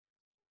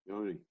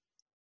Yoni.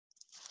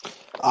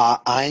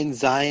 Ayin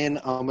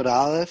Zayin Amud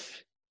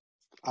Aleph.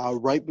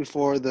 Right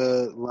before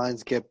the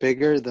lines get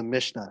bigger, the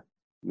Mishnah.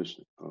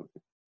 Mishnah.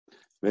 Okay.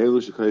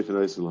 Me'elu shekayif and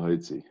Eisel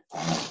Haitzi.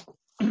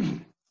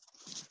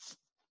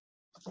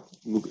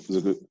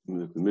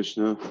 The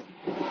Mishnah.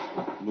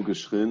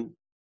 Mugashchin.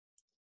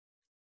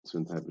 It's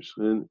one type of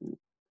shchin.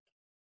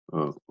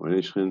 Or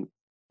shchin.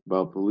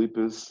 Baal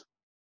Polipus.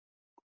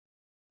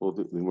 Both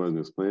the more going to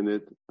explain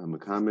it.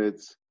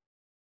 Amakametz.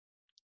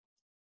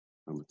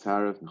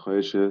 Amataref.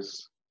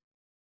 Nechoyeshes.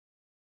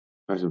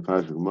 Fashion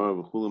Gemara.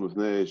 V'chulam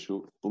Mifnei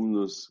Shu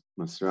Umnus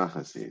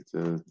Masrachasi. It's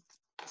a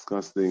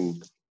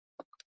disgusting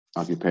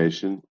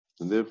occupation,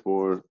 and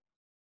therefore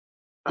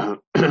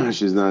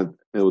she's not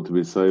able to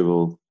be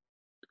stable.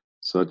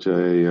 Such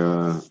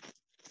a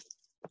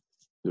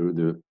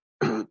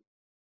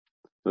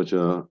such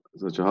a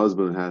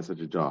husband has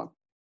such a job.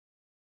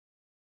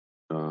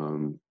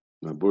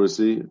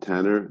 Bursi,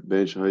 tanner,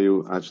 ben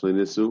shahayu achle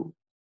nisu,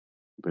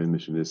 ben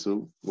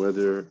mishnisu.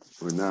 Whether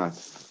or not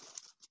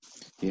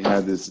he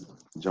had this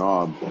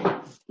job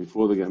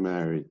before they got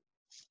married,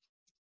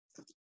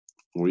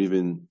 or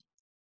even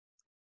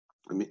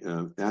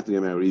after they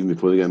got married, even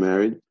before they got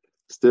married,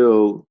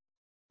 still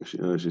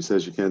she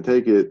says she can't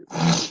take it.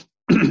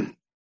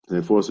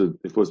 They force her to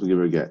give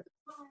her a get.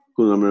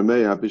 She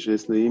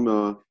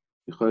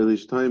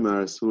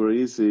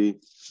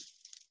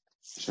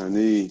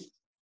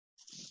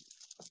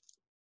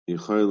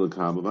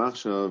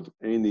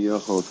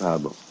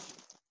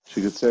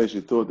could say she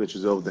thought that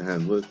she's able to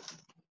handle it,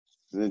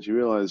 and then she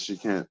realized she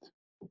can't.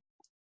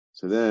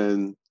 So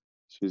then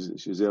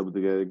she's able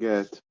to get a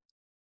get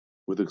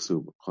with a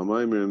ksuba.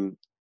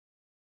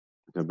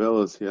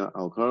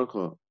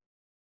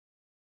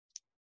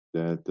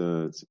 That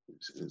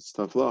it's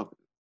tough luck.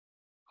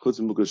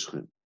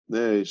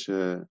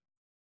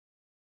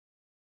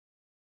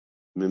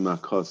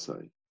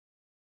 Mimakosai.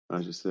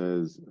 Asha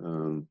says,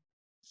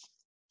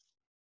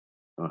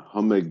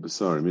 Hameg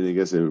Basar, meaning I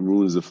guess it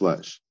ruins the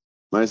flesh.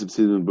 My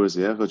subsidiary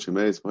Bursi Echot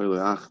Shemei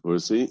Spoiler Ach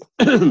Bursi.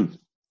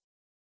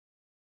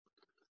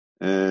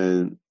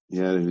 And he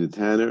was a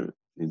tanner,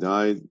 he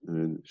died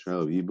in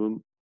Shrael of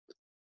Yibum.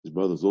 His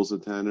brother was also a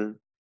tanner.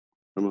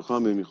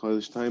 Ramachamim Michal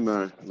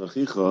Shtaimar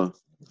Lachicha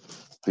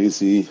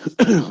Hisi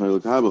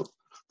Chayil Kabel.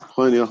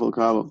 Chayil Yachal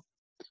Kabel.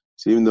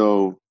 So even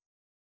though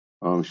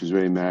she's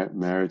already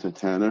married to a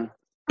tanner,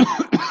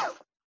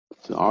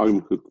 the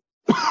argument could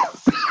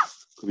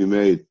be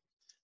made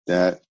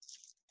that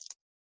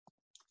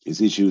you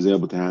see she was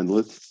able to handle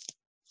it,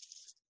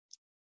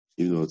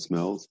 even though it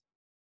smells.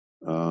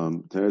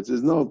 Teretz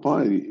says, no,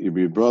 fine, you'd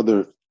be a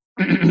brother,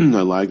 I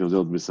like, I was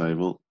able to be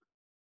civil,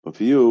 but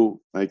for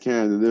you, I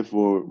can't, and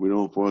therefore we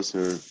don't force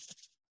her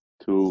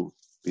to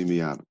be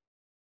miyab.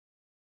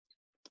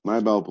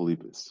 My Baal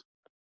Polipus.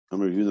 I'm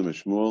reviewing the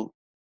Mishmol,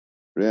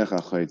 Reach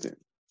HaChayten.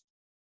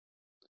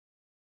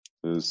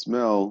 The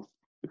smell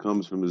that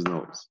comes from his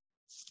nose.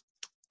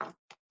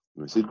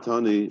 Masid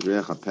Tani,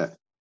 Reach HaPeh.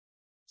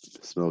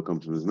 The smell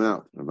comes from his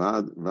mouth.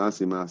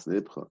 Vasi Mas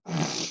Neipcha.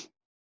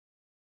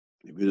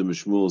 The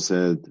Mishmol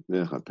said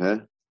Reach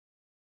HaPeh,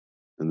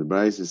 and the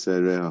Braisa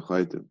said Reach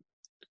HaChayten.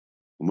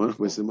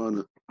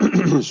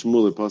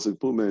 Shmuel pasuk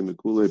pume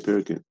mikule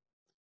perkin.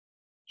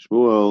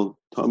 Shmuel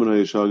tamina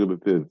yeshaga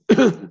bepiv.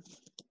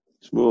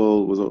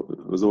 Shmuel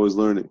was always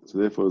learning, so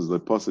therefore it was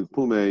like pasuk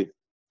pume.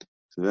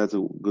 So that's a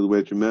good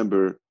way to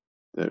remember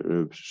that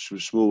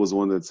Shmuel was the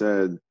one that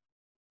said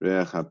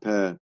reach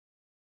hapeh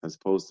as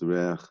opposed to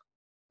reach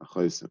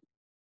achaysim,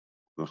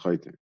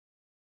 achaytim.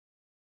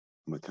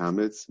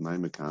 Makamitz, my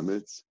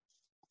makamitz.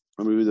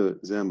 I'm going to read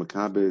the zeh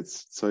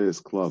makamitz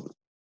tzayas club.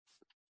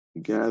 He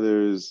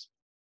gathers.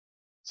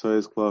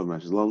 Tzayas klav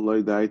mash. Long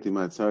daiti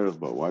my tzarich,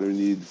 but why do you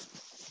need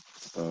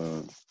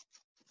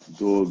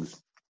dog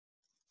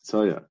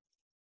tzaya?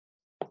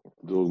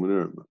 Dog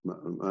manure. My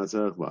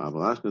tzarich, but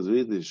avalashkas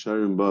read the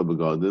sharim ba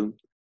begadim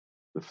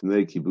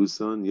b'fnei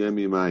kibusan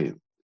yemi mayim.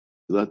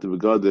 You let the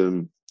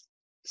begadim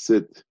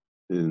sit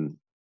in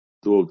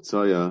dog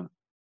tzaya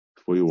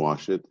before you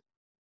wash it,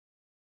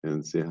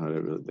 and see how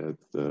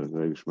that's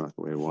very geschmack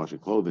way of washing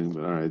clothing.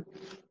 But all right,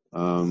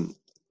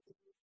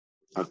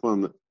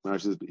 Akman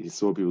he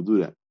saw people do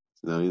that.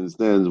 Now he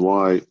understands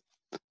why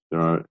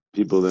there are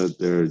people that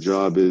their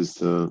job is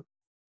to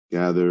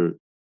gather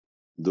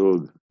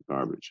dog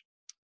garbage.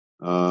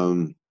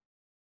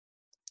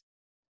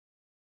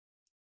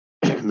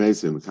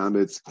 Mesim,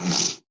 Kametz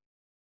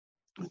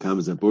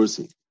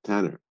Abursi,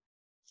 Tanner.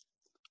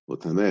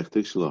 Tamech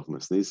Tikshalach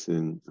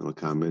Masnisin,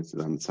 Kametz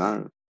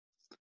Amtzar,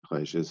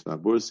 Chayshes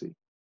Vabursi.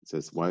 It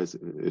says, why is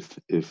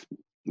if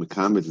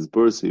Mekamet is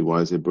Bursi,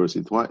 why is it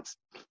Bursi twice?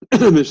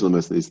 Mishlam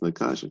Masnisin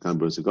Lakash, Kam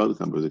Bursi Cotton,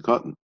 Kam Bursi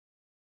Cotton.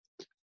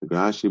 The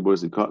Grashi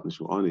Bursi Cotton,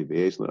 Shuani, the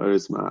Eish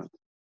Eretz Mat.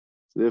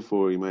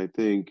 Therefore, you might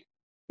think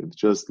it's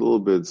just a little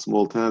bit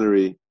small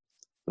tannery,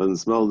 doesn't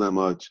smell that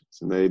much,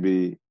 so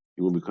maybe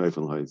you will be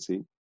kaifel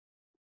haitzi.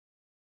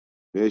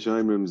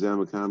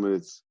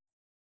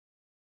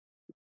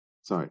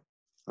 Sorry,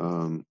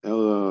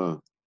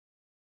 Ella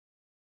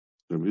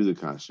Rabbi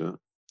Kasha.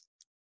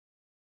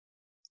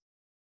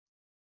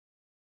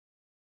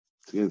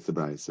 against the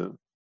Brisa.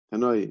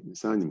 Tanoi,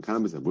 Nisanyim,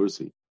 Kamet,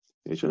 Abursi.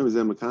 Yeshayim is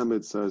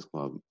Kamet, Sars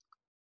Club.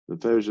 The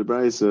Ferish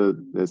Brisa,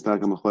 that's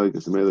Taka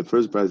Machlaikis, the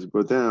first Brisa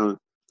brought down,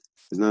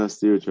 is not a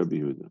steer to Rabbi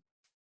Yehuda.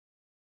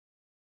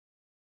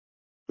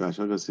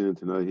 Rashakasin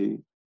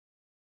Tanoi,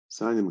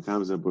 Sanyim,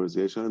 Kamet, Abursi.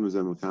 Yeshayim is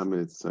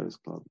Kamet, Sars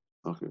Club.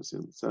 Okay, so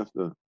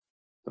Sefta.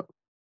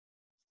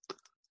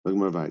 Look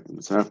more right.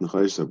 Mitzaref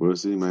Nechaysh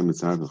Abursi, my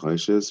Mitzaref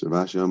Nechaysh,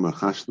 Ravashi Amar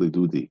Chashli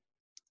Dudi.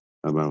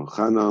 Abar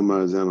Chana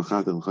Amar Zem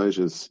Chatel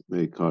Nechaysh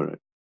Meikare.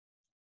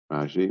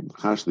 Rashi,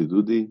 Chashli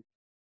Dudi.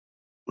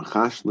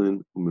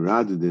 Chashlin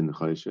umiradidin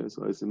chayshes.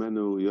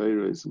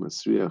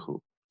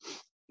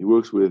 He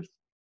works with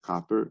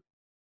copper.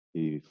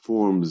 He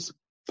forms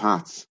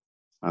pots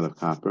out of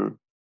copper.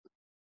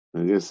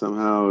 And I guess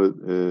somehow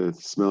it's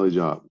a smelly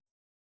job.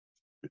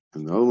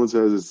 And the other one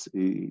says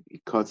he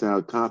cuts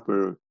out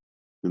copper.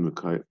 He mines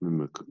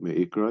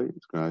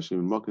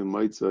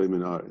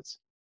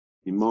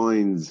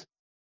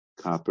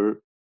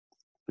copper.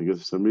 I guess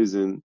for some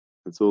reason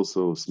it's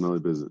also a smelly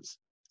business.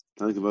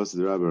 Amar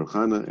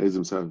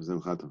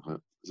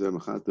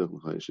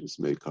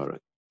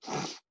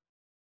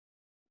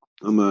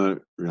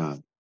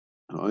Rab,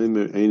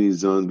 Ha'omer Eini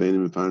Zon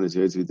Beinim Mefarnes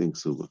Yetz V'Tin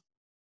Ksuba.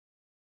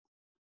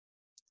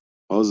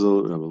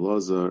 Ozol Rabbi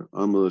Lazar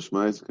Amar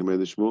L'Shmais Kamei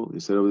L'Shmuel. He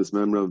said over this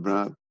member of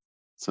Rab,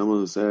 someone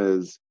who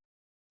says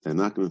that I'm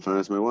not going to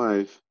mefarnes my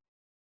wife,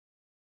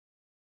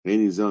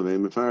 Eini Zon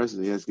Beinim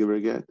Mefarnes, he has to give her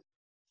a get.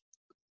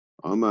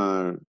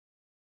 Amar,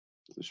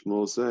 the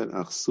Shmuel said,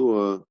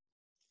 Achsua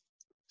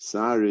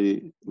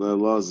Sari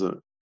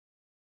LeLazar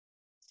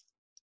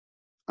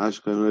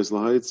Ashkan Reis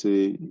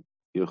Lahaitzi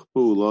Yachpu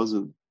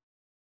Lazim.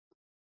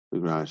 The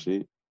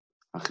Rashi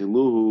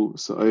Achiluhu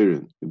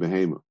Sa'irin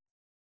Behema.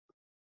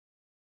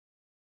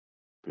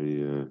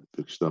 Pretty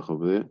big stuff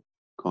over there.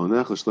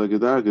 Kalnechel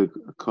Shlegedarga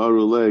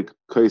Karu Leg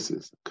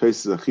Kaisis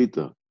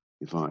Achita.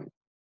 You find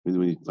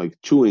when you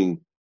like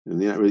chewing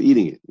and you're not really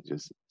eating it. It's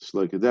just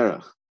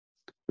Shlegedarach.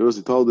 He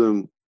also told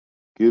him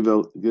give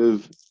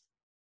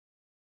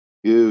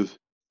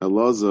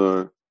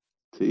Elazar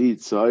to eat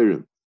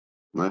Sa'irim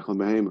Michael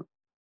Behema.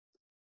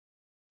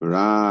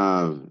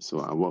 Rav, so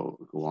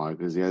why?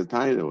 Because he has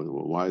taina.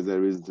 Why is that a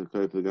reason to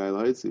pay for the guy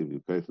l'haitzi? If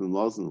you pay for the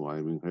lawson, why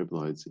are you pay for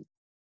l'haitzi?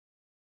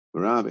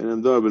 Rav,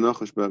 and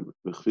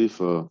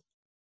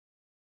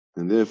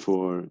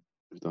therefore,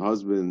 if the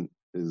husband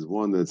is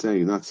one that's saying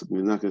you're not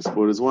going to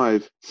support his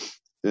wife,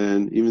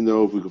 then even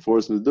though if we could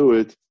force him to do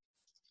it,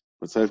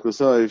 it's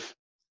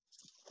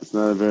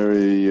not a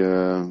very,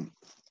 it's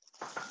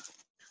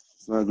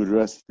not a good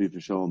recipe for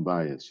shalom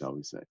bayis, shall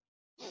we say?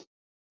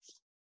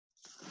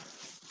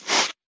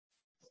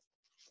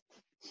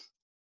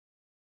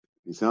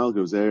 Yisrael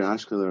gives Eir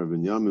Ashkeler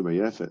Binyamin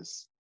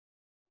Bayefes.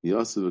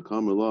 Yosef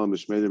Kamer Law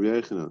Mishmei Rabbi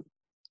Yechanan.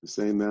 The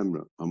same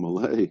member.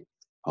 Amalei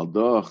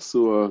Aldoch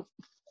Suah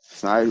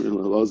Siren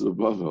Laloz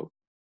Bavo.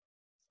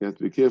 You have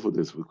to be careful with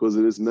this because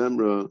of this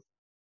member.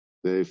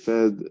 They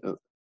fed,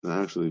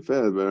 not actually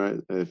fed, but right,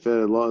 they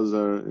fed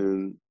Lazar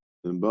in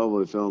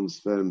Bavo. The films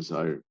fed him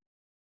Siren.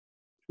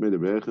 Mishmei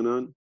Rabbi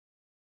Yechanan.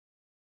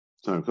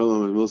 Sorry,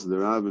 Kolom Milsa the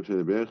Rab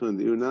Mishmei Rabbi Yechanan.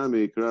 The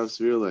Unami Karav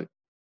Svirle.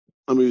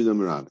 Amir Yudam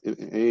Rab.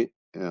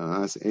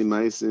 As a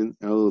meisin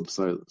el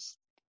psilus.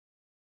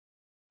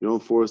 You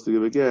don't force to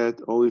give a get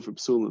only for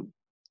psulim.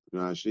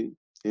 Rashi,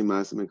 a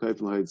meisin and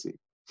kaifin l'haitzi,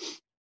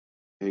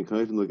 and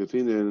kaifin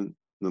l'kafinin.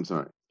 I'm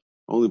sorry,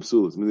 only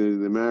psulis. I mean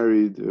they're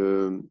married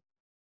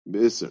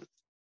beiser.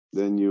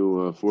 Then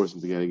you force them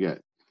to get a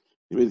get.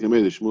 You made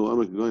kamei the shmuel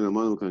amak going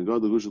aman l'kan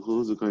god l'gush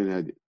l'chuluz l'kain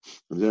hadi.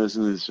 I'm there as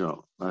soon as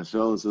shal.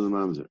 Shal and soon the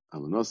mamzer.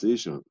 Avanos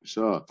isha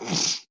shal.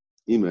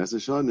 Ima as a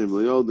shal nim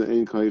l'yol the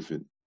ein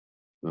kaifin.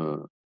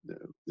 They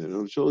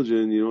don't have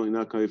children, you're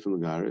not coming from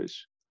the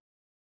garish.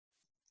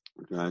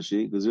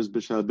 Rashi, because there's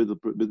bishal bid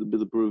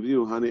the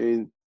review, honey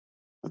ain't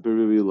a peer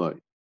review like.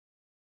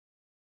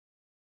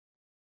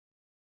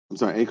 I'm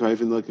sorry, ain't coming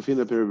from the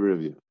kafina peer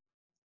review.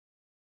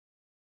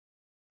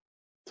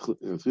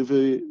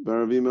 Tchifi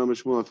baravim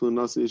amishmul afilin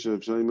nasi isha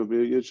fshalim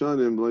apir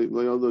yitchanim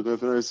like all the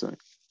kafir say.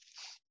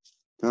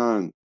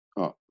 Tan,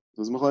 oh,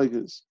 those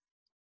machlekes.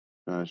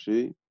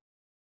 Rashi,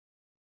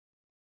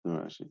 no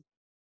Rashi.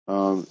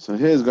 So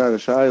here's Gar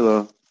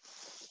Shaila.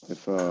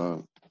 If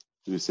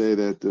you say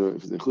that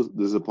if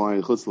this is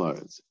applying chutz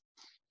la'aretz,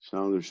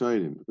 Shalom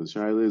Shainim, because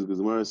Shaila is because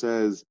the Gemara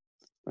says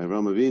by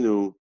Avraham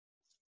Avinu,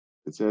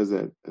 it says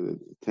that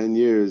 10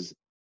 years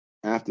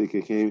after he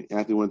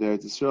went to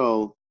Eretz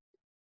Yisrael,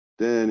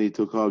 then he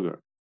took Hagar.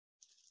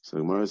 So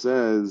the Gemara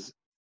says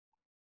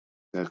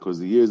that because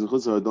the years in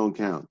chutz la'aretz don't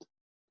count.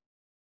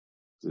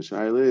 So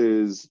Shaila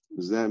is,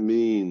 does that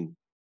mean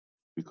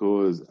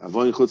because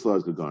Avon chutz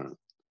la'aretz Kagarim?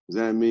 Does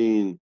that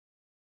mean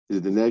is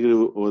it the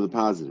negative or the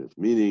positive?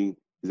 Meaning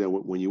is that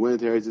when you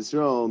went to Eretz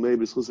Yisrael,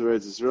 maybe Chutz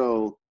Eretz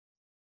Yisrael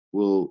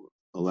will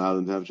allow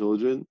them to have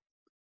children,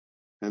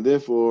 and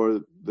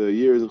therefore the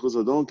years in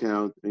Chutz don't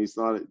count, and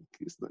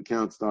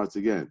count starts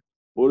again.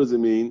 What does it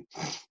mean?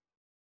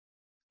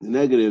 The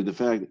negative, the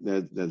fact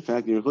that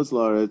you're in Chutz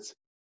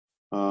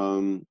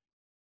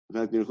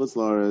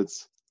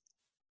La'aretz,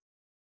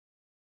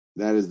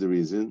 That is the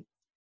reason.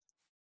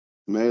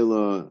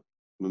 Mamela,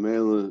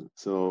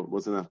 so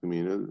what's an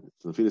afkamina?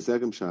 So for the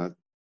second shot,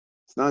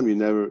 Snam, you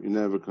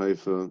never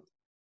kaifa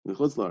in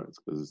chutzlaretz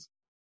because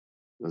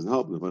it doesn't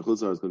help. If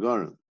chutzlaretz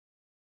kagarim,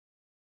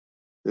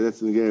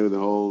 that's in the game of the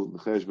whole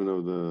cheshbon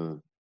of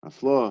the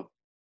afla.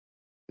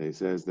 He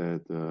says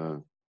that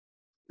the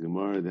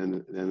Gemara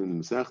then in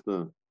the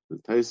Masechta, the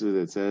Taisva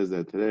that says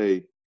that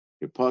today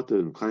you're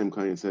potter. Chaim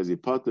Kayin says you're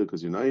potter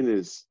because you're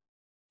nainis.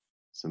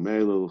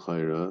 Sameil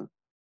l'chayra.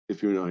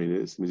 If you're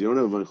nainis, means you don't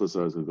have one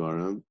chutzlaretz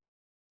kagarim.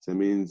 So that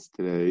means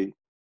today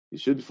you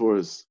should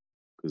force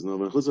because no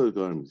one chutzlaretz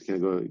kagarim.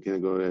 You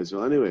can't go to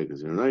Israel anyway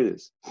because you're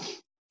nainis.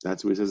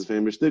 That's where he says the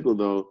famous shtickle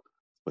though.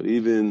 But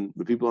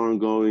people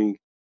aren't going.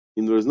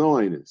 There's no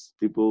inus.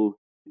 People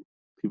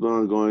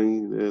aren't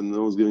going, and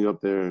no one's giving up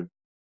their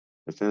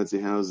fancy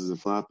houses in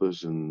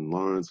Flatbush and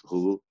Lawrence,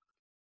 Hulu,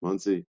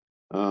 Muncie.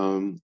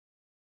 So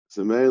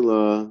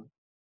Mamela,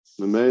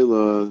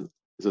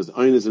 so it's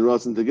Einus and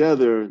Ratzin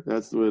together.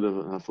 That's the way the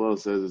Hafla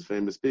says his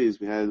famous piece.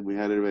 We had it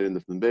already in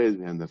the Bays.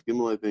 We had the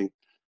Gimel, I think.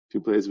 Two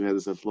places we had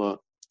this Hafla.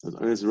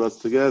 Einus and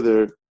Ratzin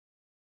together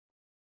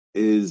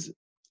is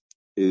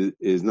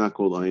not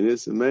called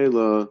Einus. And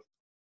Mamela,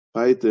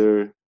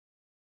 Weiter,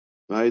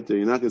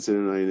 you're not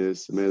considering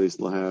Einus. Mamela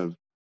still have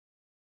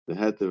the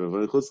heter of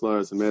Ein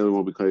Chutzlaretz, and Mamela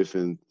won't be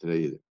kaifin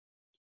today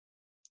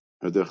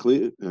either.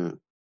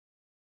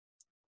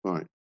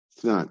 Fine.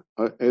 Tnan.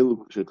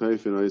 Elu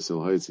shekaifin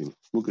oisel haitzin.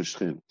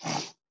 Mukashchin.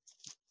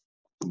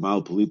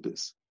 Baal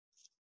Polipis.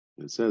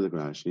 It says the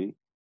Rashi.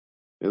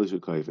 Elu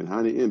shekaifin.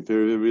 Hani in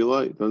Perivivri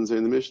light. Doesn't say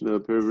in the Mishnah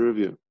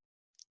Perivivri.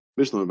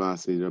 Mishnah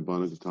Basi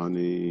Rabbana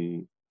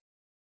Katani.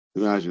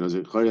 The Rashi does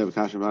it. Chari have a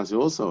Kasha Basi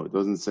also. It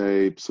doesn't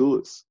say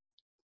Psulis.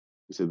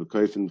 We said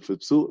Bekaifin for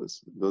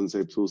Psulis. It doesn't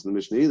say Psulis in the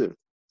Mishnah either.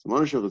 So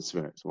Manashach it's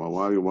fair. So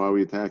why are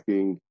we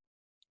attacking?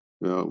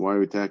 Why are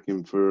we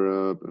attacking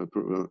for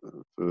Avinu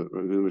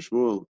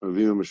Mishmuel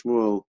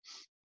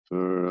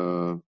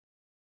for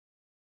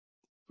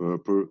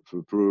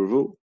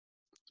Peru?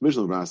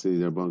 Mishnah Basi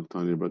they're Bank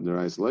Tani, but they're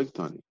ice like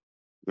Tani.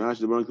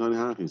 Rashi the Bank Tani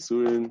Hachi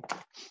Surin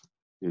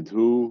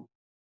Yedhu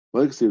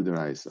like Steve their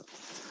ice.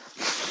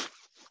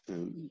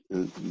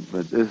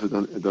 But if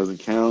it doesn't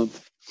count,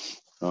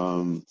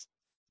 Psulim,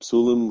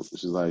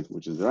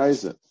 which is their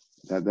ice,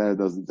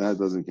 that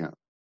doesn't count.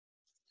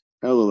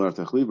 Elul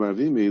Artachli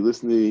Barvimi,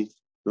 listen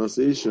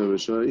Noseisha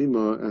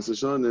V'Sha'ima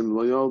Esashanim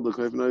Loyal the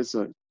Kaif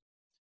Naisai.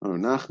 Or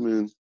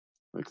Nachman,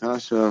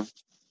 Lakasha,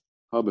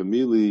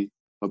 Habamili,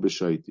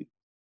 Habashaiti.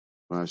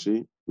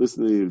 Rashi,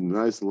 listen to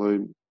nice Loy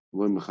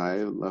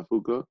Mechayev,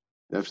 Lafuka,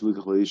 Defshli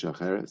Kachleisha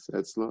Cheres,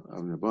 Etzla,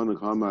 Avnabana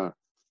Kama,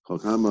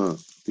 Chalkama,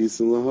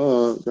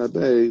 Tisulaha,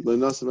 Gabe,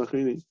 Loynasa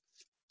Vachini.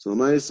 So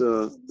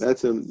Lamaisa,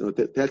 that's him,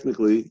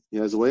 technically, he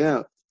has a way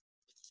out.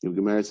 You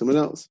can marry someone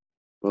else.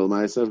 But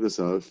Lamaisa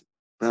Gasav,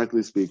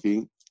 practically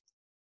speaking,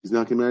 he's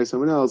not going to marry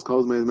someone else.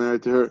 Kozma is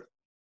married to her.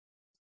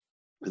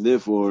 And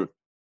therefore,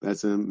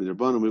 that's him. In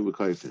Rabbanim, we would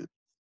kaifin.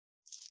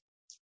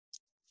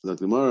 Like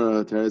the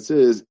Gemara, Teretz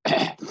is,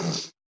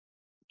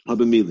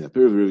 Habamili, a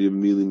pair of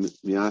Yabamili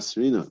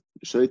Miasrina,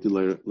 Shaiti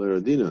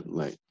Leradina,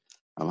 like,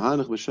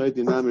 Avhanach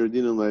Bashaiti Nami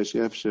Radina, like,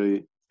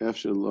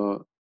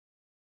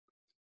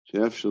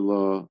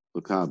 Sheafshala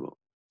Lakabo.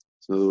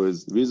 So, in other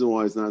words, the reason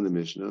why it's not in the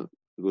Mishnah,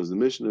 because the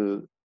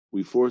Mishnah,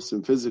 we force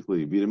him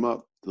physically, beat him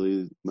up till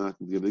he's not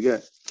going to give the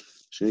get.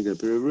 Shenka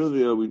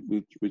Perivivia,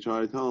 we try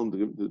to tell him,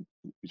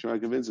 we try to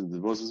convince him to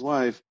divorce his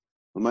wife.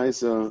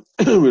 Lamaisa,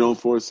 we don't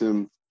force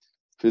him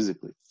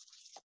physically.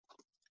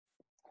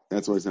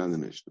 That's why it's not in the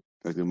Mishnah.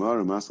 In fact, the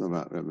Gemara Masna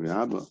about Rabbi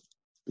Abba,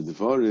 the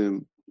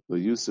Devarim, the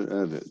user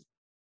Eved.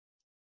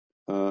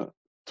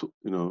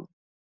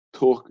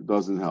 Talk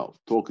doesn't help.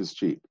 Talk is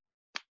cheap.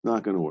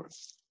 Not going to work.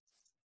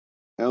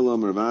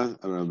 Elam Rabbi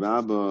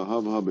Abba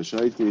Hava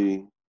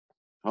B'Shaiti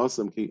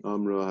Hasam Ki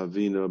Amra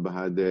Havina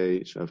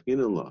Bahadei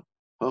Shavkin Allah.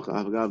 Hach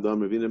Avgav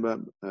Dam Havina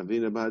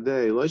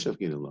Bahadei Lo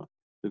Shavkin Allah.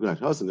 The Grash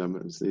Hasam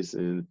Gam says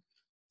in.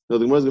 Now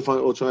the Gemara's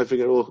going to try to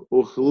figure out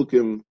all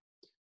Chalukim.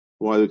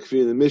 Why the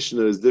kfiyah in the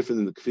Mishnah is different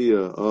than the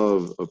kfiyah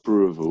of a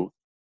Puruvu,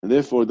 and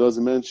therefore it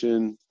doesn't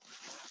mention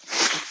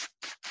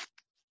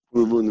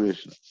Puruvu in the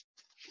Mishnah.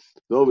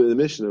 Though in the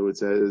Mishnah it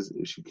says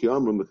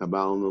Shikiyamra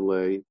Mekabal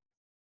Nalei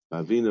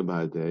Avina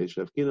Ba'adei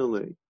Shavkin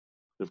Alei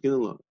Shavkin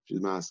Allah.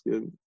 She's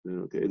masculine,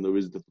 okay, no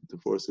reason to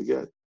force her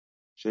get.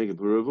 Shenka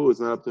Puruvu, it's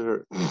not up to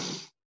her.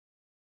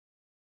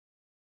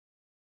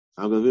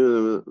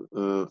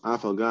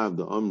 Afal Gav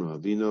the Amra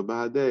Avina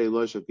Ba'adei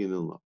Lo Shavkin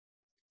Allah.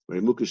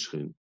 Very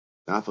Mukashchin.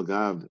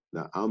 Afagav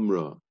the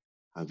Amra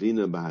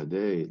Havina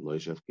Bahadei Lo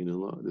Yishafkin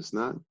Allah. It's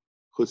not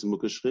Chutz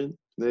Mukashchin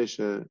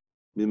Nesha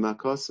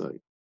Mimakasai.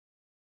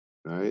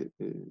 Right?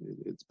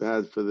 It's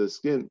bad for the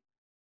skin.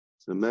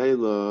 So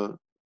Meila,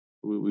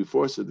 we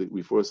force her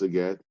to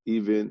get,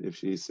 even if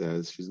she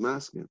says she's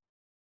masculine.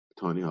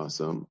 Tani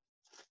Hasam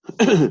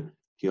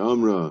Ki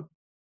Amra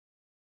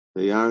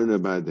the Yarna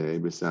Bahadei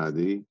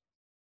Besadi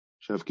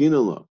Shavkin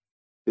Allah.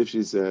 If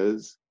she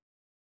says,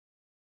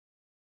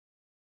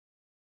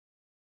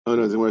 oh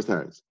no, it's the worst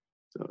Harris.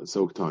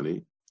 So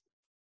Tani.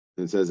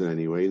 and says it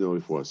anyway, we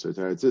force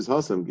her. It says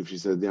Hasam, if she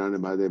says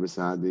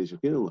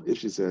if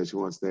she says she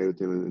wants to stay with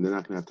him and they're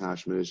not going to have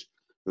tashmish,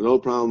 no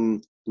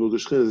problem.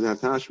 Mugushchin doesn't have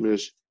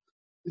tashmish.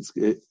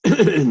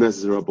 It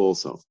messes her up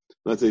also.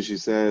 Let's say she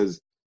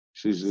says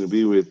she's going to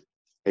be with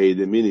a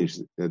diminish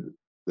that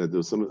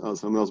there's someone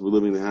else will be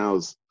living in the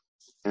house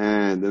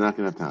and they're not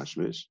going to have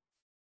tashmish.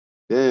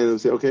 Then we'll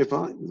say, okay,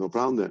 fine, there's no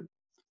problem then.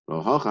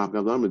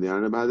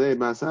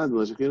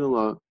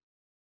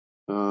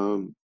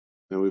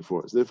 And we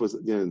force. Therefore,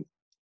 again,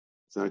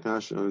 it's not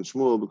kasha on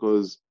Shmuel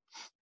because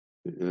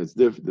it's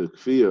different. The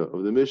kfiyah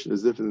of the mission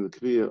is different than the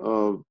kfiyah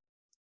of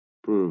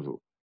Puruvu.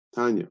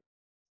 Tanya.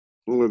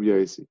 Rabbi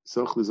Yaisi.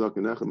 Soch lizak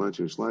enechem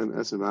manche Yerushalayim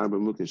esev arba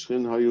mukin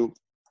shchin hayu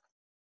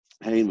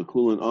hein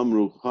mekulan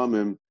amru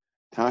chamim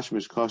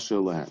tashmish kasha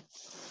lehem.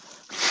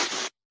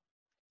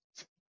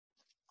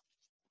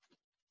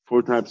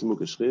 4 types of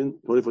mukashchin,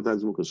 24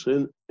 types of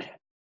mukashchin,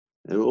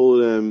 and all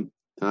of them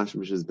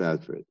tashmish is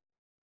bad for it.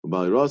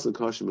 Bali Rosin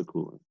kasha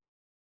mekulan.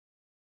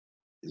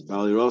 Is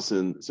Bali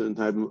Rosin, a certain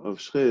type of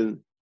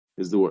shchin,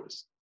 is the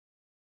worst.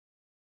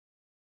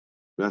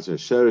 Rashi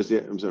Sherish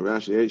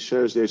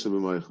Yesha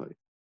b'Moichai.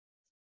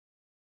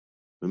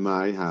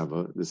 B'Mai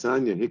Hava the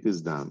Sanya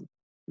Hikas Dam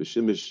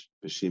b'Shimish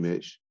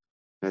b'Shimesh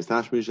has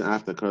tashmish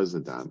after occurs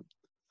the dam.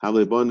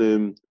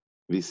 Havleibonim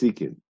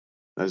v'Sikin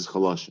that is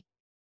Chaloshim.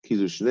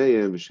 Kizu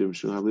Shneim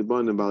v'Shimshu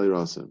Havleibonim Bali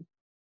Rosin.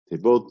 They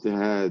both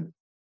had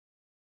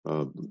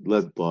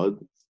let blood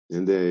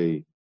and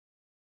they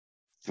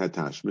had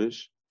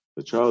tashmish.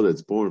 The child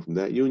that's born from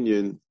that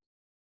union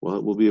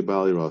will be a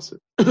Bali Rosin.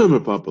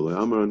 Popular.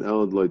 Amar an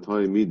Elad Loi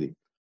Toy Midi.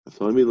 If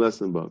Toy Midi less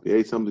than above. You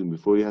ate something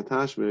before you had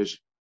tashmish,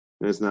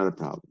 then it's not a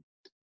problem.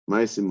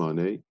 My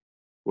simone,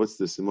 what's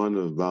the simone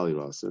of Bali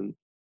Rosin?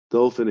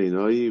 Dolphin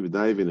enoi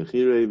v'dai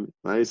v'nechire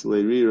ma'is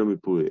le'rira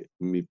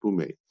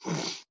mipume.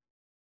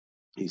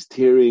 He's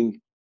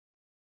tearing,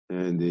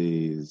 and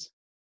his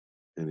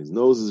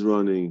nose is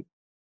running,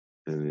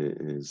 and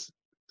his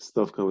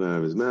stuff coming out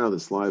of his mouth, the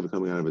saliva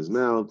coming out of his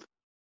mouth.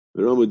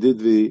 V'romu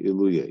didvi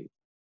iluye,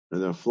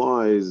 and there are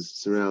flies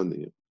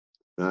surrounding him.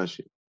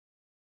 Rashi.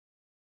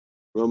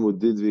 Romu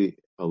didvi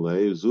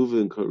alei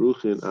zuvin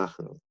karuchin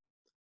achel.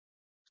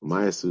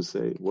 Mayasu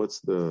say, what's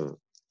the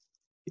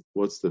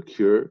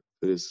cure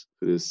for this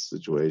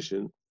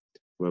situation?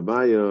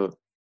 Rabaya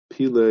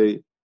pile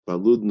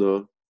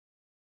baludna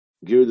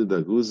girda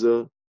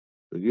daguza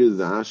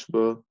girda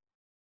ashba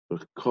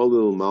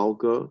kolil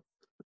malka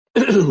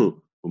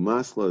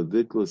umasla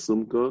dikla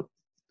sumka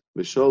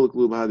v'sholik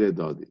lub hadi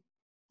adadi.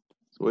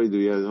 So what do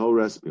you have? The whole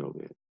recipe over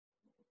here.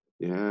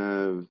 You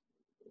have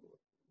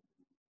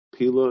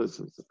pila, it's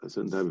a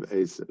certain type of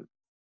acid.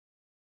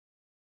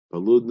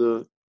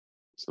 Baludna,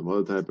 some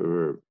other type of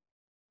herb.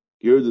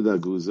 Girda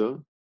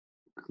daguza,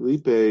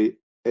 klipe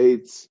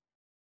eitz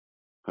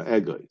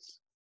ha'egos,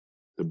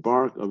 the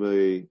bark of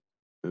a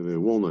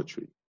walnut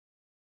tree.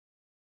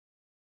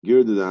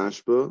 Girda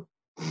dashba,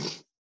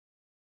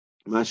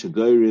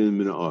 mashagayrin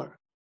mina'ar.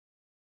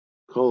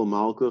 Kol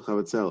malka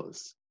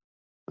chavatzelis,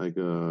 like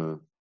a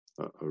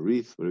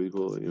wreath, whatever you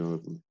call it,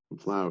 from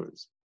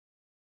flowers.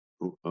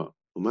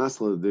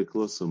 Umasla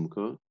dikla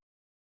sumka.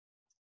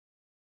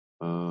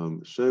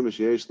 Shemesh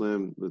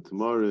yeshlem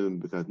l'tamarim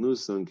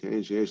b'katnusan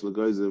kein sheyesh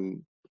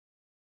l'goyzim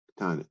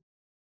k'tanim.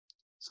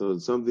 So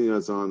it's something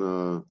that's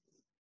on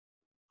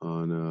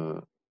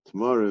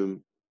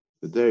tamarim,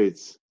 the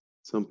dates,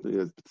 something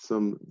that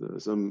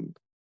some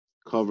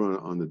cover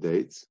on the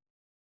dates.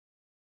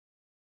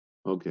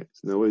 Okay,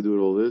 so now we do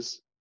all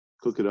this,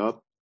 cook it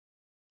up,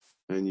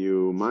 and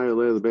you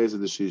mayaleh the base of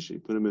the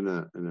shishi. Put them in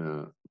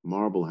a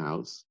marble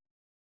house.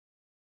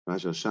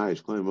 Mashal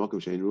shayish klaim welcome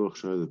shein ruach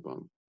shoylet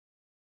bam.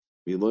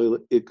 Miloy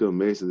ikka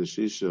mesa the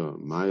shisha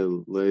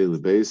mayaleh the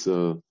base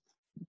the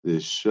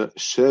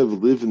shev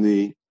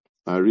livni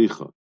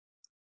aricha.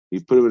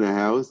 You put them in a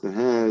house that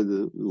had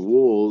the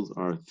walls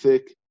are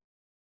thick,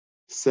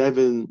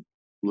 7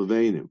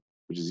 levanim,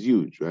 which is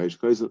huge, right?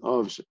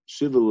 Of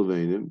shiva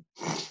levanim.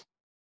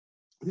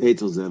 So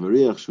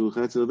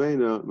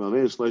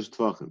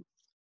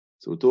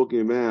we're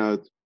talking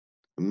about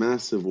a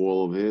massive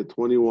wall over here,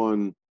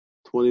 21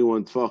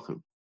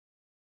 tvachim.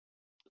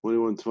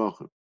 21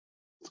 tvachim.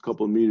 It's a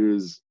couple of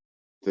meters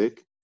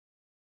thick.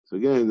 So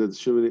again, that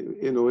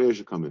air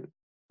should come in.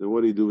 Then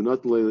what do you do?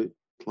 Not lately.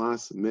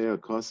 Plus mea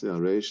kase al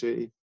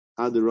reishe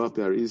adirapi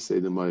arise the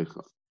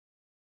maicha.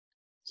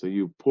 So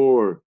you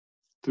pour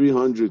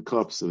 300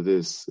 cups of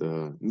this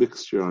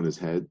mixture on his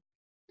head,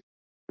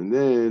 and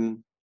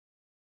then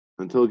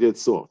until it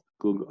gets soft,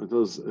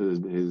 until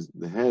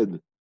the head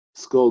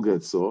skull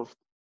gets soft,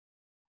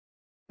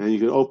 and you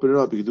can open it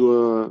up. You can do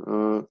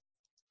a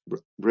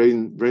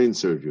brain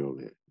surgery over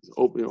here.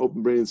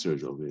 Open brain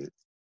surgery over here.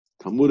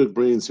 Talmudic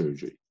brain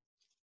surgery.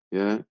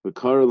 Yeah, the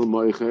kara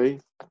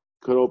l'moiche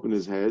cut open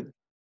his head.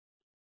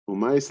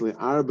 Umaisle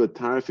arba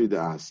tarfi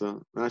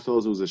de'asa. Rashi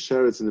tells us it was a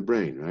sheretz in the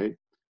brain, right?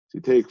 So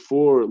you take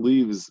 4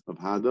 leaves of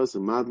hadas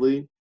and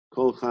madli,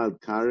 kol chad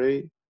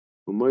kare,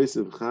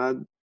 umaisiv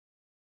chad,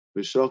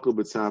 v'shokol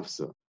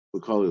b'tzapsa,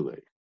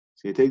 v'kolilei.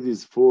 So you take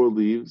these 4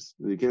 leaves.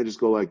 You can't just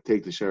go like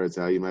take the sheretz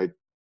out. You might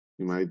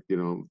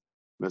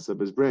mess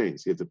up his brain.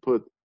 So you have to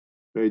put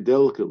very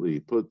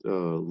delicately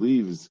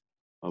leaves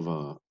of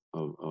a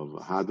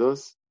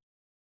hadas,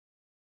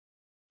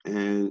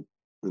 and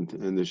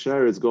the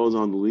sheretz goes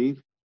on the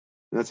leaf.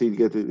 That's how you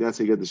get the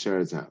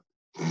sheretz out.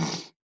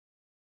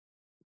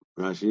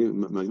 Rashi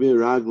Magmir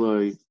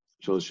Ragloi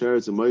shall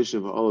sheretz a Moshe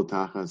v'ol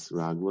tachas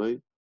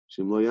Ragloi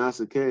shem lo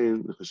yasa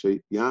kein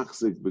l'chashay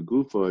yachzik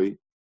begufoi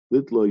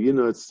litlo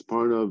yinotz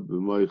parnav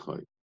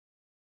b'moichoi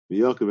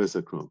v'yokav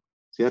esakrom.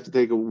 So you have to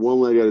take it one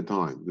leg at a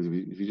time, because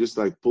if you just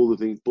like pull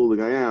the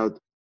guy out,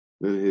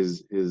 then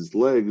his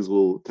legs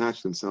will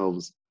attach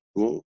themselves.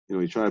 You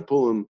try to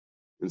pull him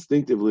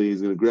instinctively,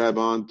 he's going to grab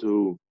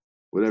onto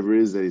whatever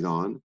it is that he's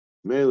on.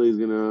 Mainly, he's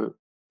going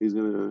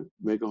to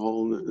make a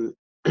hole in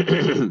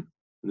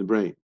the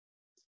brain.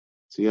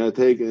 So you got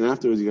to take, and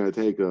afterwards you got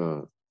to take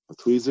a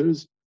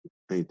tweezers,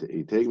 and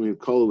you take him with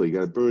cola. You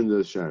got to burn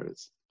the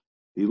sharets.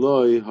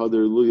 Eloi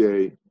hader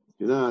luye.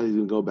 He's going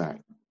to go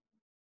back.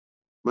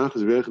 Even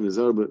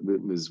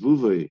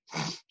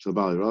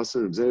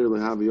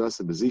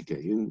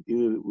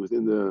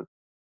within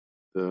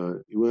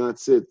he will not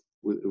sit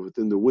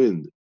within the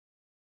wind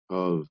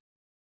of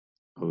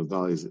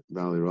Bali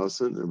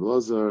Rasan, and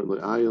Blazar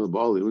Le'ayel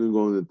Bali. We didn't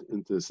go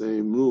into the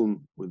same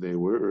room where they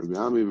were. An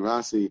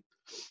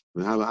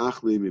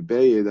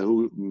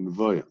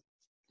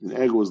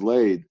egg was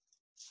laid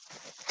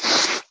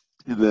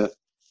in the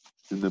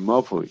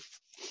mavoi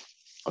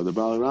of the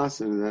Bali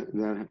Rasan,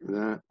 in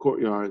that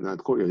courtyard,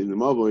 not courtyard, in the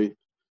mavoi.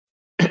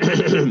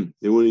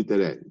 They wouldn't eat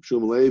that egg.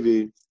 Shum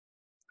Levi,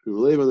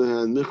 on the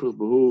hand, Michel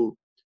Bahu,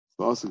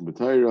 Vasik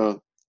B'Taira.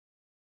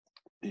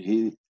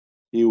 He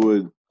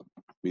would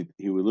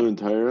learn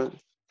Torah,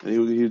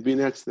 and he'd be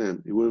next to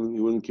them. He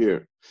wouldn't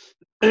care.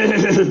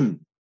 Rashi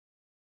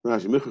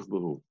Michach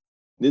Bahu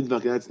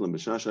Nidvak Etzlam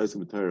B'Shash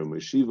Etzlam B'Torah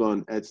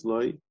Meshivan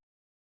Etzloi.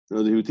 He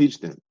would teach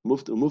them.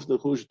 Mufta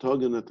Chush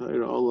Togan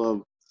HaTorah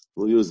Olav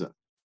L'Yuza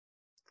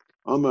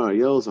Amar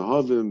Yel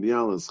Zahavim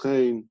B'Yalas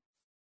Chein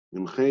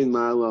Im Chein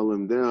Ma'ala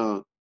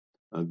Lemdeha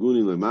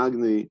Aguni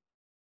Lemagni.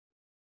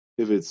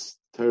 If it's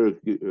Torah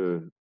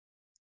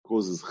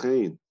causes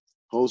Chein,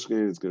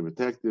 Holshkein, it's going to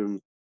protect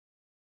him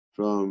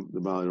from the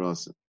Bali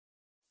Rasa.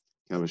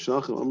 When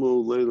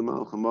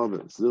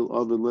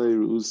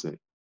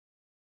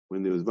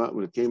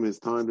it came his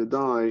time to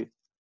die,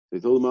 they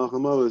told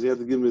Malcham Avos he had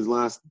to give him his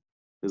last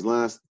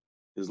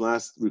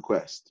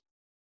request.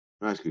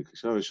 Because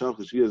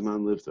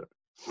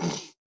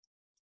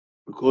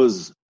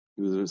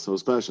he was so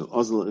special.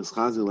 So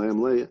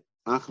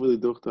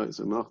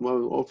Malcham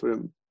Avos offered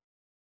him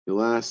your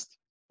last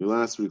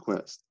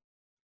request.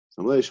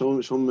 So show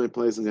him my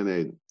place in Gan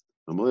Eden.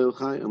 He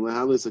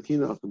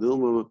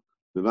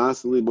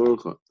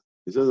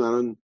says, I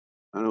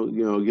don't,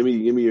 give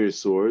me your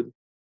sword,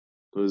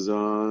 because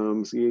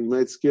you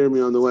might scare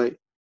me on the way.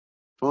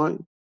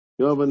 Fine.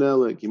 So when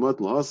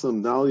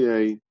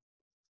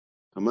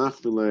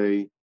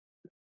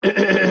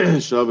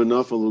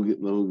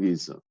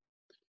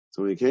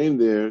he came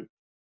there,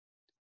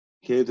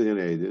 he came to Gan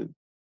Eden,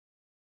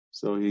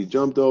 so he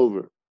jumped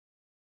over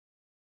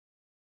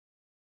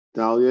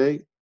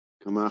Dalye,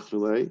 Kamach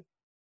Filei.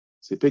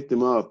 So he picked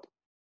him up.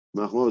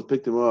 Malcham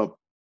picked him up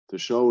to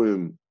show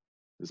him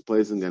his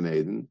place in Gan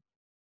Eden.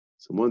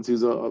 So once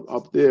he's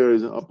up there,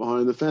 he's up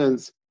behind the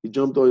fence, he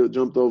jumped over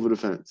the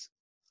fence.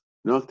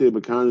 Nakte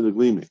Bakani the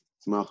gleaming.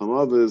 So Malcham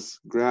Avos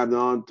grabbed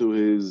onto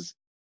his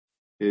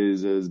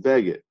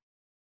begit,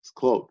 his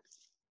cloak.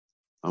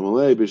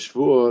 Amalei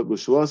b'shvua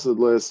b'shvasad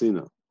lo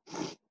yasina.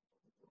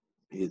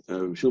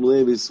 Shum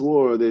Levi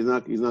swore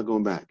that he's not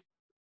going back.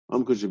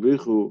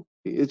 Amkushabichu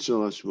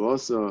itchal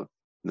hashvasa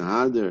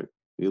nahader.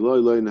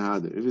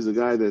 If he's a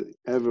guy that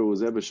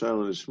was ever shayl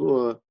on a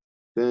shvua,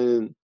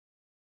 then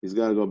he's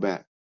got to go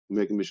back and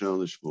make him be shayl on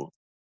the shvua.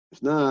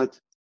 If not,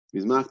 if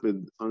he's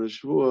machbed on a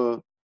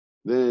shvua,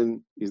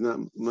 then he's not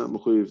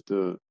mechuyev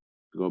to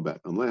go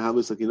back. I'm like,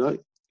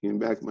 came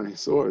back my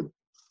sword,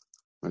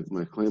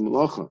 my claim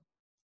malacha.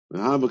 He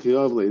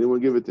didn't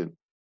want to give it to him.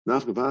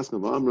 Nafka paska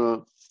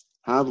v'amra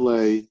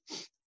havle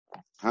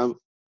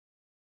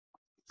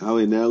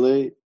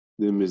nele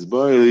the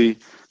mizbarli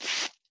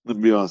the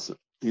biasa.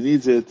 He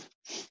needs it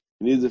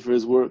for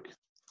his work.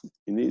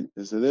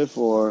 So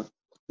therefore,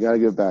 you got to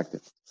give it back to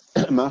him.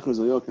 Machos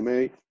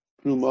al-yokamei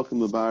pru mokum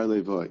l'bar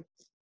levoy.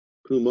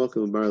 Pru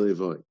mokum l'bar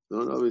levoy.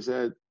 Don't always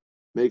said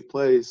make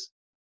place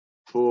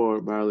for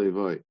bar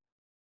levoy.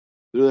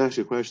 There's really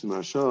actually a question,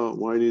 Marsha,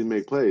 why do you need to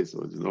make place?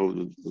 Or,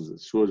 was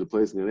it shortage of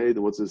place in Gan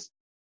Eden? What's this?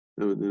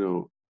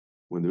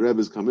 When the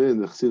Rebbes come in,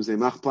 the Chassidim say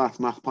mach platz,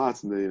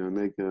 and they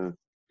make a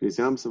Kriyas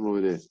Yamsuf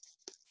over there.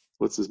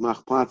 What's this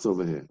mach platz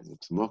over here?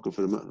 It's a mocker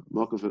for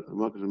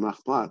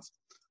mach platz.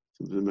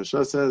 So the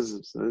Marsha says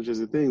it's an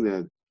interesting thing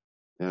that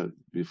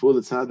before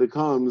the tzaddik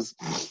comes,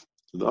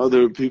 the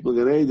other people in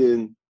Gan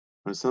Eden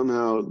are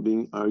somehow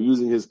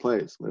using his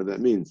place, whatever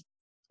that means.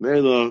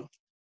 Merlo,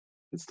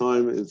 it's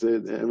time.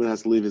 Everyone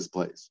has to leave his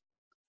place.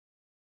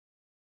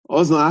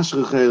 Ozna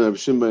Ashkechel Reb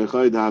Shimon Bar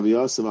Yochai Davi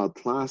Yosef al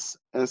Tlas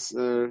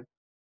Eser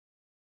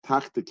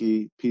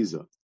Tachtiki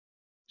Pisa.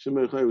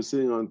 Shimon Bar Yochai was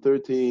sitting on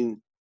 13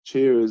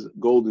 chairs,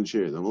 golden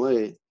chairs.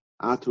 Amalei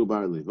Atu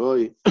Bar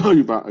Levoy. Are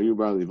you Bar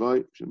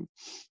Levoy?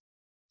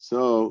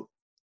 So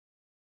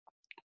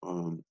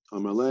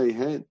Amalei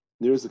Hen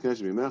nearest the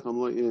Keshet Bimech.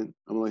 Amalei in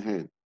Amalei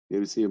Hen. You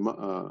ever see a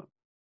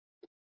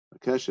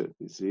Keshet?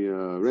 You see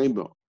a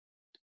rainbow.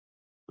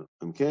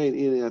 It's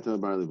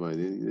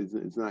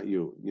not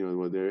you. You know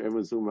what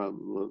everyone's talking about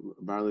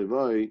Bar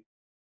Levoy.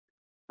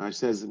 Rashi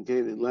says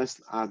less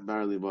at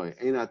Bar Levoy.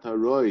 Ain't at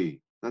Roy.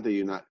 Not that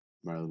you're not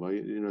Bar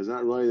Levoy. You know, it's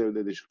not Roy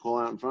that they should call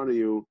out in front of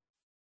you,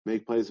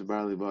 make place for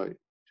Bar Levoy.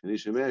 Shani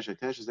Shemesh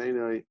Akeshes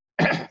Einai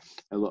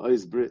Elo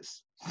Ois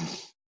Bris.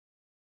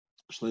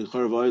 Shlei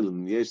Chorv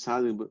Oilim Yesh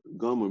Tzadik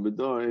Gomer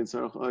Bedor Ein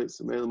Tzarach Ois.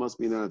 The male must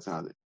be not a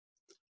Tzadik.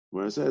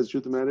 Where it says,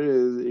 truth of the matter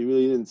is, he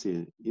really didn't see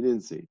it. He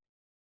didn't see.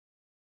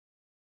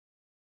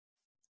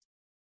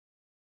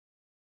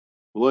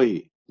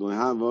 Lohi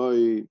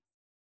Lohavoi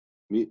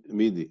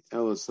Midi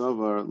Elo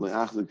Savar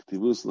Leachlik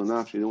Tivus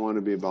Lanafshi. You don't want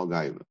to be a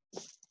Balgaiva.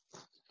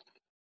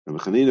 Rabbi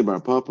Chanina Bar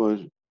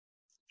Papa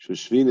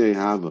Shoshvine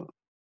Hava.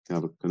 He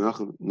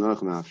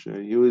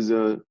was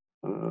a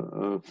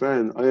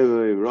friend. He was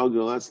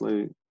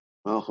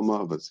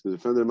a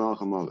friend of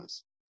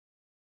Malchamavas.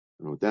 I don't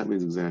know what that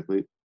means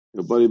exactly.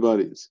 They're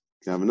buddies.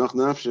 Give me last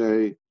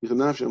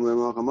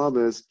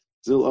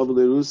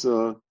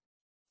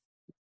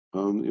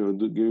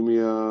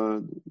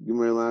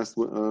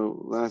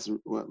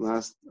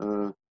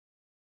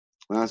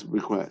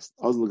request.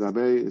 So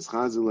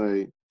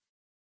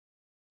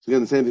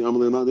again, the same thing.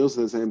 They also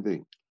said the same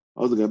thing.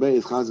 Also, Gabe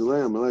is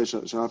Chazilei, Amalei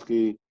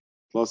Shafki,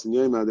 plus in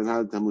Yoma, then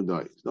had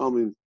Tamudai. So,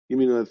 give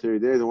me another 30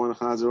 days. I want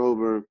to Chazer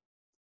over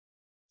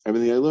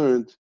everything I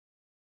learned.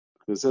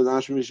 Because it says,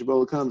 Ashmi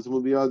Shabbat comes,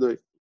 Tamud Biyadai.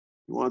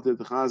 He wanted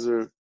the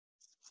Chazer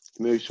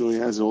to make sure he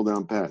has it all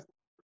down pat.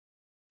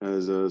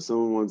 As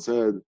someone once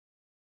said,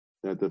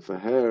 that the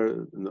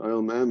Faher in the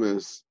Oil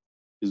Memes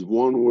is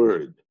one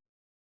word.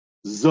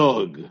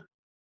 Zog.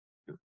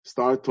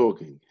 Start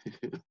talking.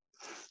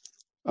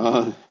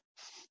 Shavkin,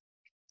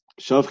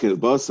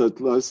 Basat,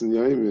 Tlas, and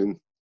Yaimin.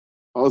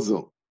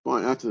 Also,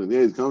 fine. After the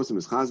day comes to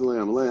Mischazale,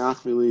 Amalei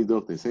Achvili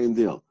Dokne, same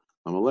deal.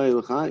 Amalei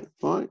Lechai,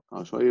 fine.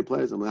 I'll show you a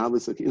place. Amalei Havli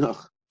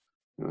Sakinach.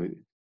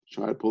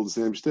 Try to pull the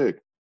same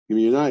shtick. Give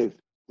me your knife.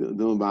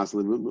 Don't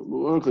basel.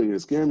 You're gonna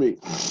scare me.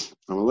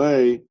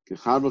 Amalei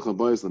Kecharvach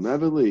Habayis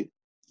Lemeveli.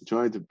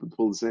 Trying to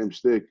pull the same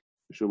shtick.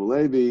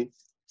 Shumalevi.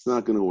 It's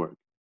not going to work.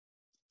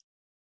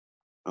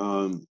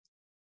 Here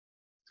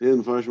the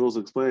Mepharshim also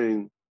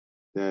explain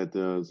that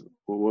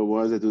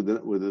why does that do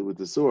with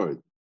the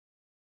sword?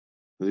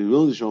 Because he was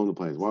willing to show him the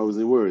place. Why was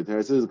he worried?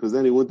 Terry says because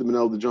then he wouldn't have been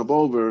able to jump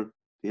over.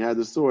 He had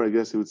the sword. I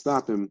guess he would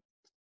stop him.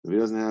 If he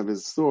doesn't have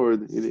his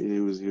sword,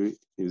 he was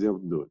able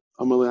to do it.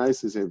 Amalei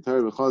Aisi say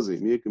Terry v'chazi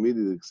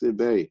miyakamidi the ksib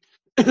bay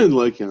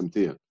like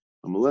Yamtia.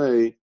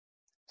 Amalei.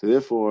 So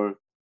therefore,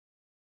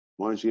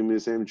 why don't you give me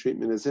the same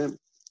treatment as him?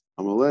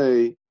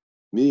 Amalei.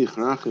 Mi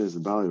Chrachis the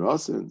Bali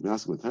Rasin.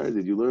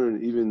 Did you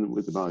learn even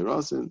with the Bali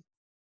Rasin?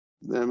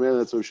 Then maybe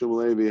that's where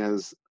Shmuel Levi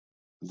has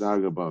a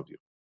dag above you.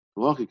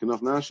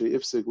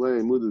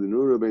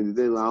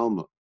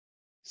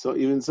 So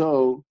even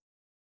so,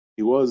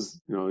 he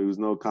was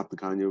no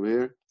Kaptakanya over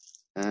here,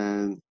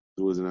 and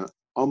there was an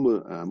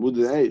Amud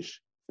Eish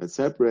that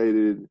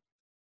separated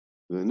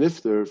the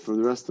Nifter from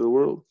the rest of the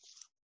world.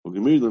 This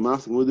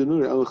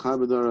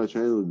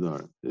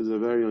is a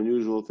very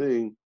unusual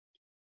thing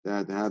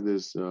that to have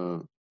this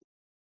pillar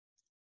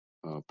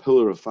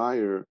of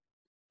fire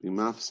being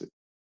mafsik.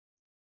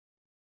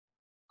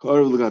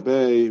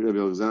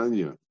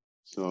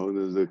 So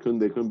they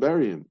couldn't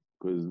bury him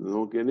because they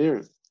don't get near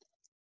him.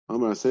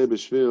 Amar Aseh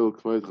b'shvil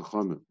k'void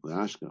chachamim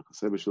le'ashkach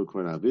Aseh b'shvil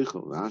k'void avicha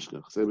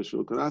le'ashkach Aseh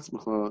b'shvil k'void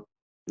atzmacha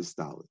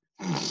istalid.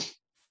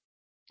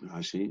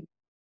 Rashi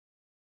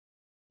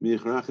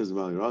Miyichrach is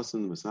v'al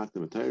yirasin Masak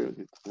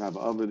T'matayr have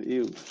oven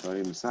iu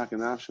Shari Masak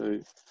and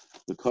Afshay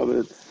the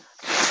covet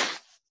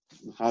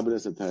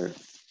Chabedes Atayr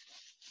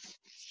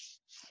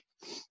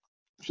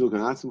B'shvil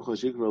k'void atzmacha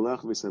shikra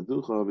lech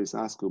v'sabducha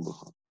v'sasku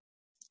b'cha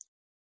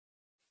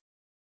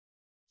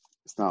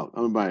istalid.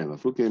 Amar Bayela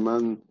Fukei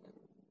man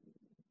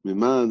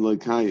Miman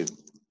Loikayim.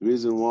 The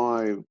reason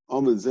why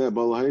Omid Zeh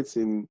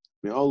Balahaitzim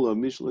Me'Allah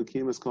Mishla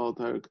Kim is called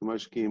Torah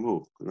Kamash Kim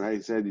Hu. Right?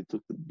 He said he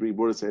took the three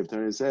border Sefer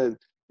Torah and said,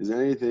 is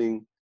there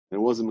anything that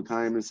wasn't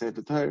Mekayim in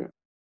Sefer Torah?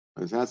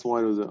 And so that's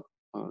why there was a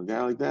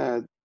guy like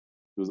that.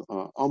 There was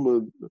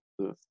Amud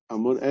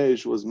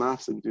Eish was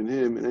mafsik between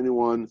him and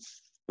anyone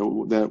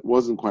that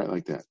wasn't quite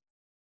like that.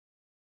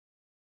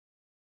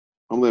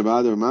 Amle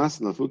Ba'adar Mas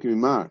Lafukim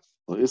Imar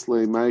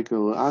Islay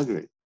Michael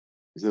Agre.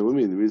 He said, "What do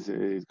you mean? The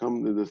reason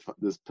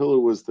this pillar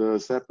was to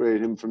separate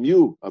him from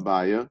you,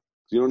 Abaya.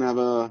 You don't have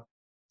a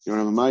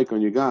mic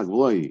on your gag.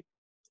 V'lohi,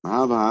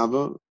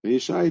 mahava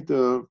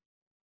v'yishaita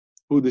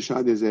who the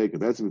shad is eka.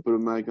 That's we put a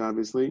mic,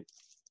 obviously,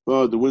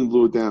 but the wind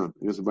blew it down.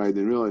 I guess Abaya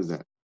didn't realize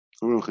that.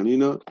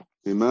 Chanina,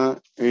 They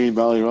don't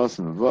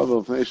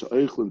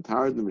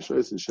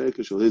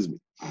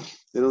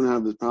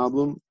have this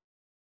problem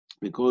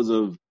because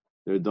of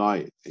their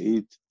diet. They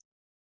eat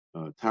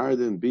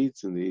tardim,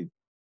 beets, and they eat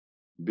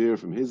beer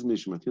from hizmi,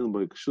 shematil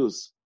by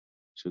kshus,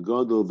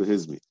 shagadol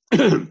behizmi.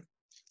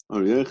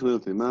 Or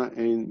yechel tema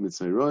ein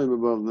mitzayroim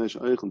above nesh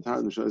oichel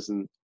tardim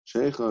shoysen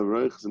shecha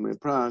roichs and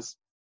pras.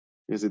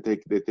 Yes, they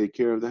take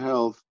care of the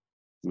health.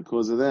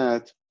 Because of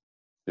that,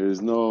 they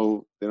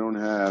don't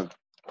have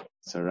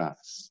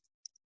saras.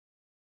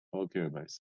 Okay, everybody.